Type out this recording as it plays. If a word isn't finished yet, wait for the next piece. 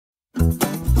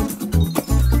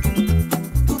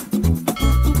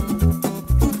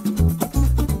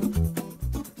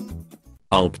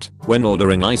Ulpt, when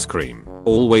ordering ice cream,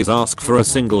 always ask for a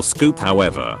single scoop.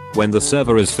 However, when the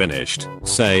server is finished,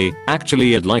 say,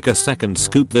 actually I'd like a second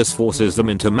scoop. This forces them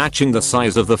into matching the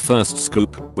size of the first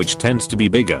scoop, which tends to be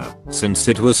bigger, since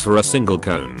it was for a single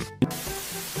cone.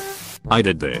 I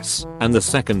did this, and the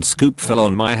second scoop fell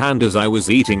on my hand as I was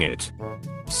eating it.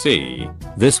 See,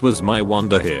 this was my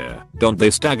wonder here. Don't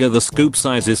they stagger the scoop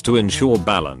sizes to ensure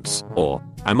balance, or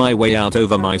am I way out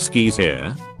over my skis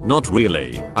here? Not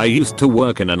really. I used to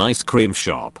work in an ice cream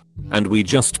shop, and we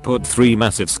just put 3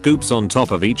 massive scoops on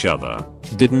top of each other.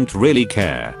 Didn't really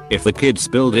care if the kid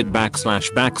spilled it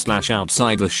backslash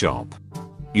outside the shop.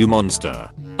 You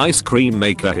monster. Ice cream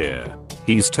maker here.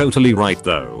 He's totally right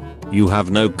though. You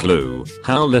have no clue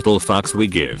how little fucks we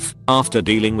give after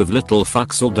dealing with little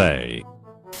fucks all day.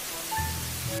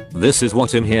 This is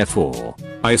what I'm here for.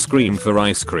 I scream for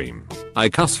ice cream. I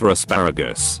cuss for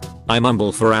asparagus. I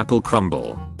mumble for apple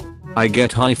crumble. I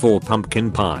get high for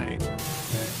pumpkin pie.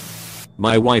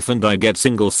 My wife and I get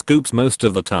single scoops most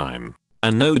of the time.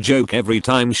 And no joke, every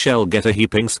time she'll get a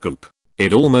heaping scoop.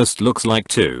 It almost looks like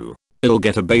 2. It'll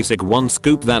get a basic 1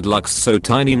 scoop that looks so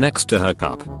tiny next to her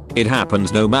cup. It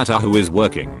happens no matter who is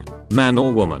working, man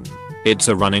or woman. It's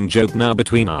a running joke now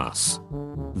between us.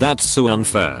 That's so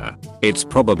unfair. It's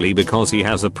probably because he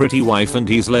has a pretty wife and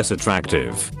he's less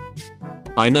attractive.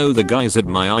 I know the guys at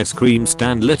my ice cream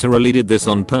stand literally did this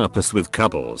on purpose with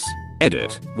couples.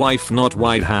 Edit, wife not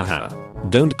wide, haha.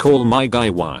 Don't call my guy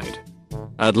wide.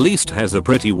 At least has a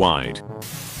pretty wide.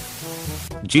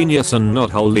 Genius and not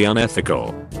wholly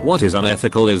unethical. What is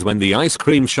unethical is when the ice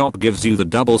cream shop gives you the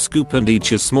double scoop and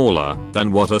each is smaller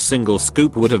than what a single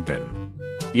scoop would have been.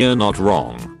 You're not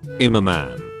wrong. I'm a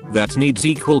man that needs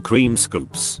equal cream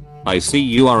scoops. I see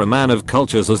you are a man of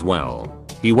cultures as well.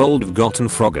 He would have gotten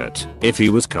frogget if he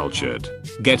was cultured.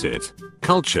 Get it?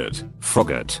 Cultured,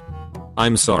 frogget.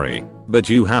 I'm sorry, but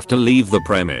you have to leave the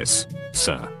premise,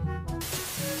 sir.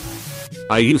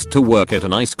 I used to work at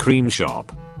an ice cream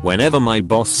shop. Whenever my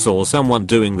boss saw someone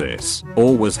doing this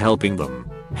or was helping them,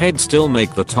 he'd still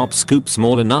make the top scoop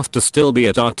small enough to still be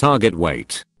at our target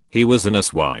weight. He was an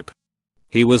asswipe.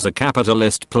 He was a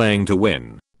capitalist playing to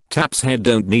win. Tap's head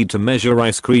don't need to measure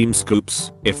ice cream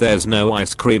scoops if there's no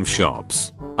ice cream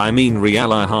shops. I mean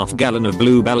real, a half gallon of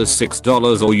Bluebell is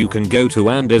 $6, or you can go to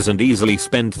Andes and easily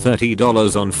spend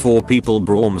 $30 on 4 people.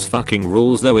 Brahms fucking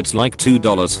rules though. It's like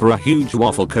 $2 for a huge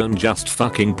waffle cone just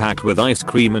fucking packed with ice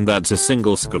cream, and that's a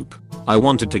single scoop. I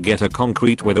wanted to get a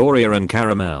concrete with Oreo and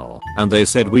caramel, and they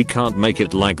said we can't make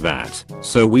it like that,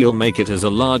 so we'll make it as a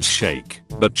large shake,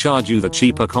 but charge you the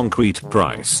cheaper concrete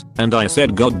price. And I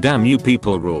said, god damn, you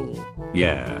people rule.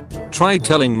 Yeah. Try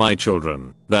telling my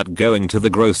children that going to the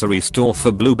grocery store for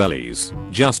blueberries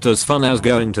just as fun as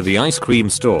going to the ice cream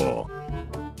store.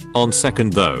 On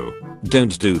second though,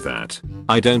 don't do that.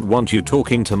 I don't want you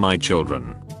talking to my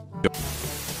children.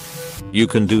 You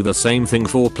can do the same thing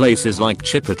for places like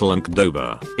Chipotle and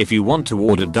Qdoba if you want to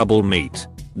order double meat.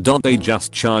 Don't they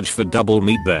just charge for double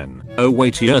meat then? Oh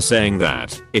wait, you're saying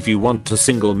that if you want 2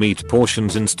 single meat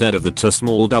portions instead of the 2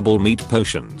 small double meat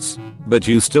portions, but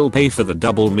you still pay for the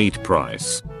double meat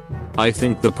price. I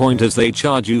think the point is they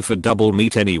charge you for double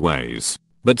meat anyways,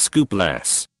 but scoop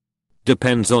less.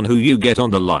 Depends on who you get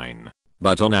on the line,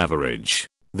 but on average,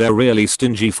 they're really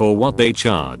stingy for what they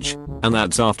charge, and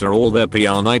that's after all their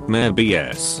PR nightmare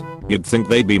BS. You'd think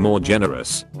they'd be more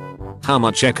generous. How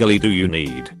much ecoli do you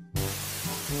need?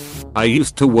 I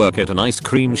used to work at an ice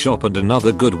cream shop, and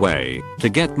another good way to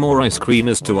get more ice cream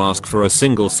is to ask for a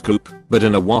single scoop, but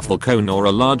in a waffle cone or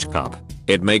a large cup.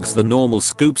 It makes the normal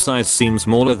scoop size seem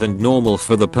smaller than normal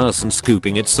for the person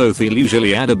scooping it, so they'll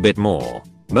usually add a bit more.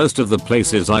 Most of the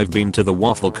places I've been to, the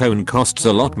waffle cone costs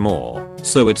a lot more,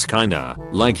 so it's kinda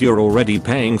like you're already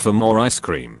paying for more ice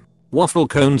cream. Waffle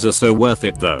cones are so worth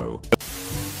it though.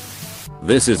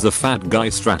 This is the fat guy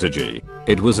strategy.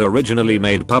 It was originally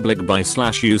made public by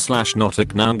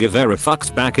 /u/Notic now give a fucks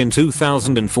back in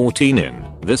 2014 in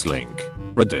this link.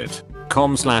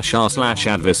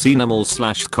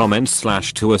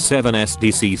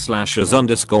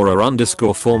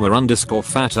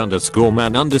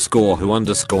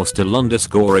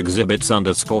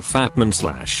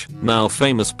 now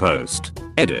famous post.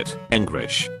 Edit.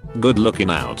 English. Good looking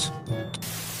out.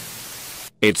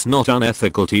 It's not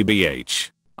unethical tbh.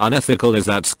 Unethical is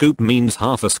that scoop means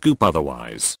half a scoop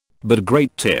otherwise. But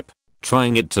great tip.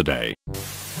 Trying it today.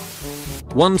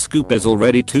 1 scoop is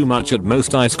already too much at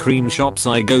most ice cream shops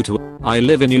I go to. I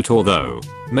live in Utah though.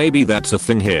 Maybe that's a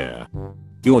thing here.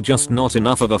 You're just not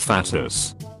enough of a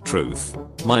fatus. Truth.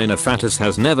 My inner fatus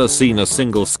has never seen a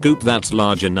single scoop that's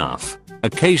large enough.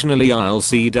 Occasionally I'll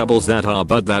see doubles that are,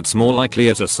 but that's more likely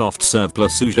at a soft serve,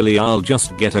 plus usually I'll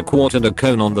just get a quart and a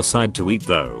cone on the side to eat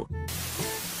though.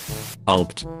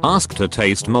 Ulpt. Ask to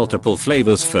taste multiple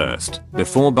flavors first,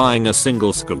 before buying a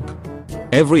single scoop.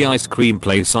 Every ice cream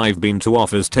place I've been to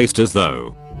offers tasters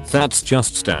though. That's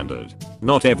just standard.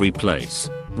 Not every place.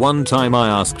 One time I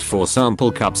asked for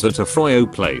sample cups at a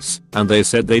froyo place, and they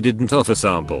said they didn't offer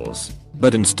samples,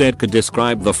 but instead could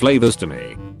describe the flavors to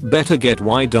me. Better get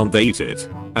why don't they eat it?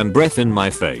 And breath in my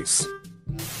face.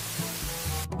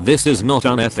 This is not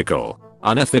unethical.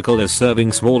 Unethical is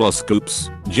serving smaller scoops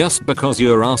just because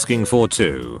you're asking for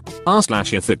two.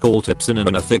 R/ethical tips in an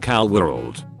unethical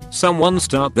world. Someone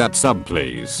start that sub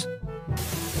please.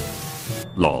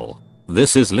 Lol.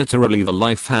 This is literally the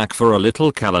life hack for a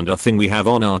little calendar thing we have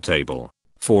on our table.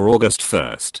 For August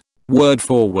 1st. Word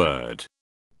for word.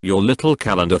 Your little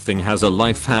calendar thing has a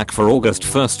life hack for August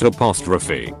 1st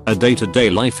apostrophe. A day-to-day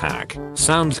life hack.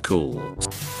 Sounds cool.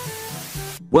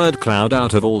 Word cloud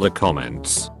out of all the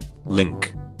comments.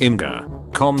 Link.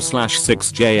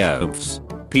 imgur.com/6joofs.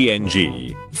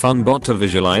 PNG. Fun bot to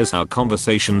visualize how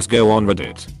conversations go on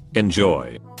Reddit.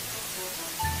 Enjoy.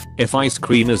 If ice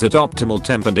cream is at optimal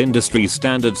temp and industry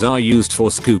standards are used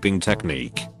for scooping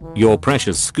technique, your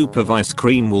precious scoop of ice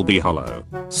cream will be hollow.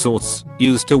 Source.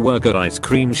 Used to work at ice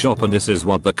cream shop, and this is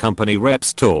what the company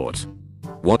reps taught.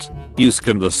 What? You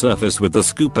skim the surface with the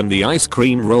scoop and the ice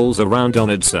cream rolls around on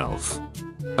itself.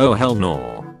 Oh hell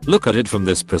no. Look at it from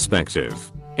this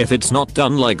perspective. If it's not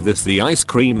done like this, the ice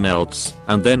cream melts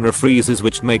and then refreezes,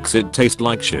 which makes it taste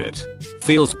like shit.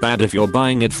 Feels bad if you're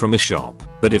buying it from a shop,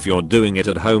 but if you're doing it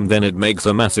at home then it makes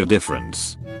a massive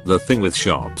difference. The thing with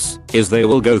shops is they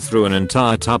will go through an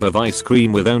entire tub of ice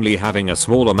cream with only having a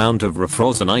small amount of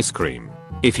refrozen ice cream.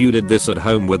 If you did this at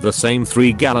home with the same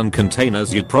 3-gallon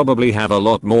containers, you'd probably have a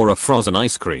lot more frozen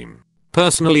ice cream.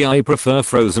 Personally I prefer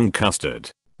frozen custard,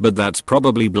 but that's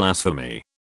probably blasphemy.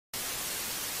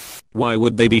 Why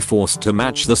would they be forced to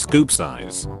match the scoop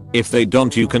size? If they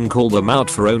don't, you can call them out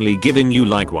for only giving you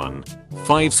like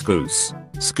 1.5 scoops.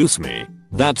 Excuse me,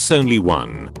 that's only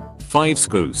 1.5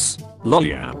 scoops. Lol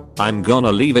yeah, I'm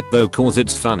gonna leave it though cause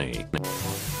it's funny.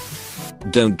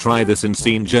 Don't try this in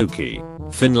Joki,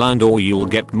 Finland, or you'll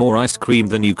get more ice cream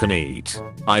than you can eat.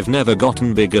 I've never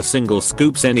gotten bigger single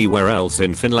scoops anywhere else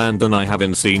in Finland than I have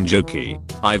in Joki.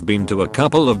 I've been to a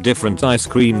couple of different ice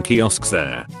cream kiosks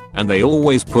there, and they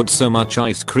always put so much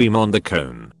ice cream on the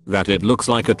cone that it looks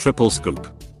like a triple scoop.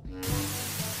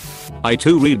 I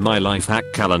too read my life hack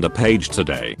calendar page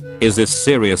today. Is this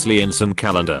seriously in some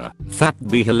calendar? That'd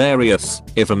be hilarious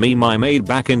if a meme I made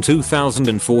back in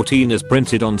 2014 is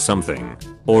printed on something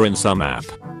or in some app.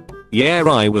 Yeah,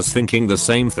 I was thinking the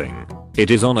same thing.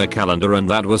 It is on a calendar and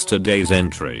that was today's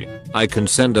entry. I can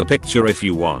send a picture if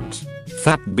you want.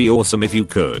 That'd be awesome if you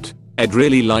could. I'd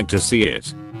really like to see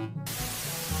it.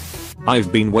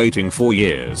 I've been waiting for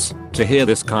years to hear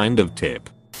this kind of tip.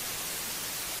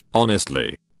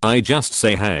 Honestly, I just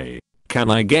say, hey, can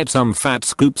I get some fat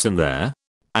scoops in there?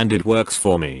 And it works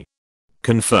for me.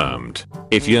 Confirmed.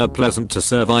 If you're pleasant to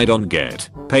serve, I don't get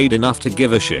paid enough to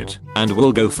give a shit and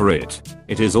will go for it.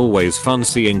 It is always fun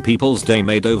seeing people's day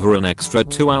made over an extra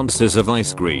 2 ounces of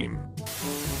ice cream.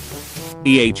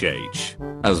 EHH.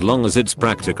 As long as it's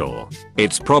practical.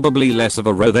 It's probably less of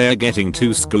a row they're getting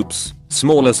 2 scoops,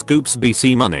 smaller scoops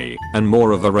BC money, and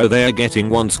more of a row they're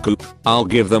getting 1 scoop. I'll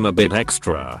give them a bit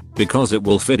extra, because it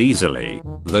will fit easily.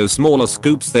 Those smaller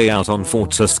scoops they out on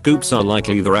 4 scoops are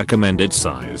likely the recommended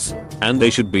size. And they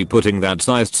should be putting that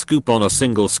sized scoop on a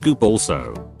single scoop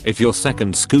also. If your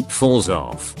second scoop falls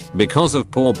off because of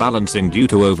poor balancing due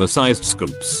to oversized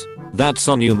scoops, that's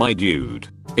on you my dude.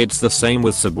 It's the same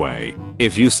with Subway.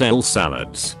 If you sell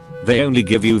salads, they only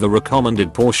give you the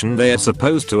recommended portion they're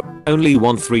supposed to. Only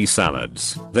want 3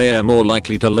 salads. They are more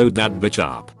likely to load that bitch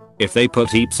up. If they put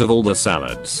heaps of all the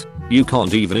salads, you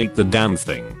can't even eat the damn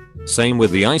thing. Same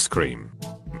with the ice cream.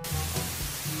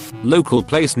 Local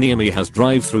place near me has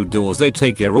drive-through doors. They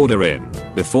take your order in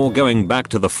before going back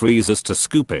to the freezers to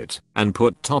scoop it and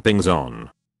put toppings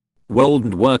on.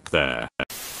 Wouldn't work there.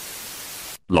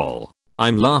 Lol.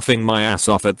 I'm laughing my ass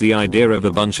off at the idea of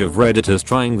a bunch of redditors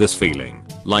trying this, feeling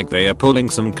like they are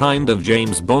pulling some kind of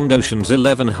James Bond Ocean's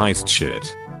 11 heist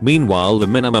shit. Meanwhile, the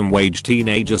minimum wage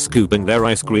teenager scooping their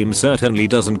ice cream certainly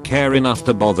doesn't care enough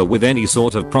to bother with any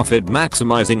sort of profit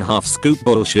maximizing half scoop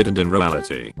bullshit, and in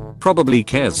reality probably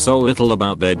cares so little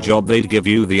about their job they'd give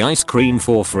you the ice cream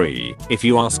for free if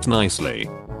you asked nicely.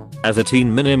 As a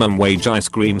teen minimum wage ice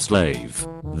cream slave,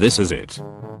 this is it.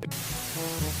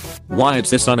 Why it's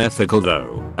this unethical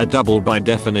though? A double by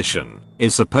definition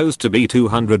is supposed to be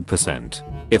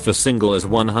 200%. If a single is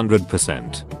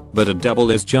 100%, but a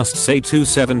double is just say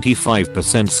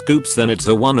 275% scoops, then it's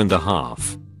a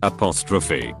 1.5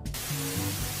 apostrophe.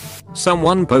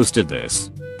 Someone posted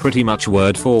this, pretty much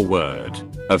word for word,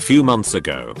 a few months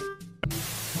ago.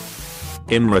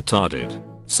 I'm retarded.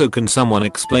 So can someone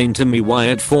explain to me why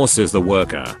it forces the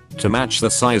worker to match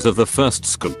the size of the first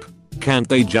scoop? Can't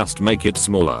they just make it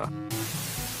smaller?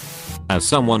 As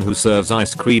someone who serves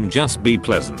ice cream, just be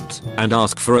pleasant and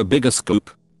ask for a bigger scoop.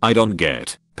 I don't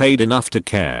get paid enough to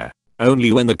care.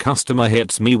 Only when the customer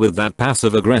hits me with that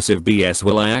passive aggressive BS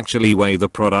will I actually weigh the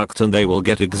product, and they will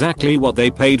get exactly what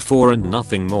they paid for and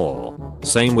nothing more.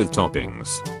 Same with toppings.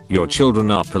 Your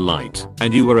children are polite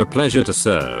and you were a pleasure to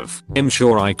serve. I'm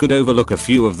sure I could overlook a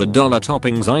few of the dollar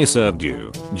toppings I served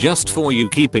you just for you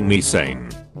keeping me sane.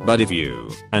 But if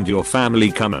you and your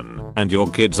family come in and your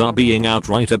kids are being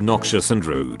outright obnoxious and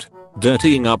rude,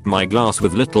 dirtying up my glass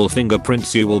with little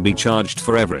fingerprints, you will be charged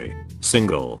for every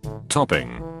single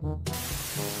topping.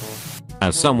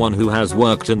 As someone who has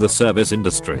worked in the service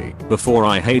industry before,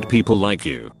 I hate people like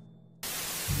you.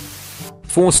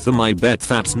 Force them, I bet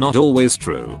that's not always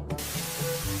true.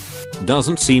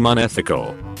 Doesn't seem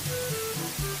unethical.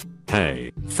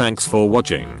 Hey, thanks for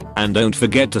watching, and don't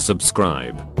forget to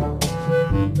subscribe.